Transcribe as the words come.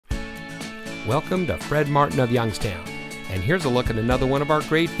Welcome to Fred Martin of Youngstown, and here's a look at another one of our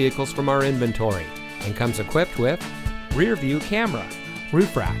great vehicles from our inventory, and comes equipped with rear view camera,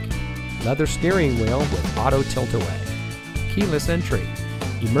 roof rack, leather steering wheel with auto tilt-away, keyless entry,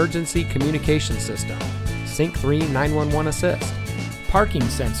 emergency communication system, Sync 3 911 assist, parking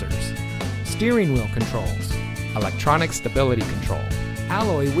sensors, steering wheel controls, electronic stability control,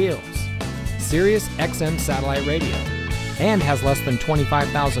 alloy wheels, Sirius XM satellite radio, and has less than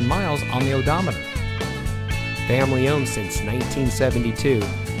 25,000 miles on the odometer. Family owned since 1972,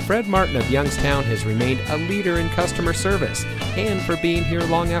 Fred Martin of Youngstown has remained a leader in customer service and for being here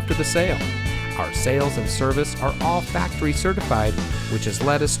long after the sale. Our sales and service are all factory certified, which has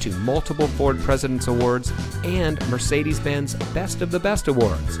led us to multiple Ford President's Awards and Mercedes-Benz Best of the Best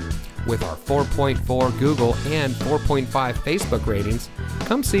Awards. With our 4.4 Google and 4.5 Facebook ratings,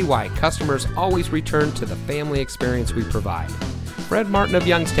 come see why customers always return to the family experience we provide. Fred Martin of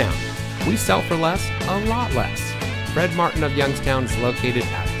Youngstown. We sell for less, a lot less. Fred Martin of Youngstown is located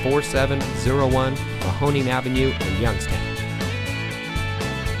at 4701 Mahoning Avenue in Youngstown.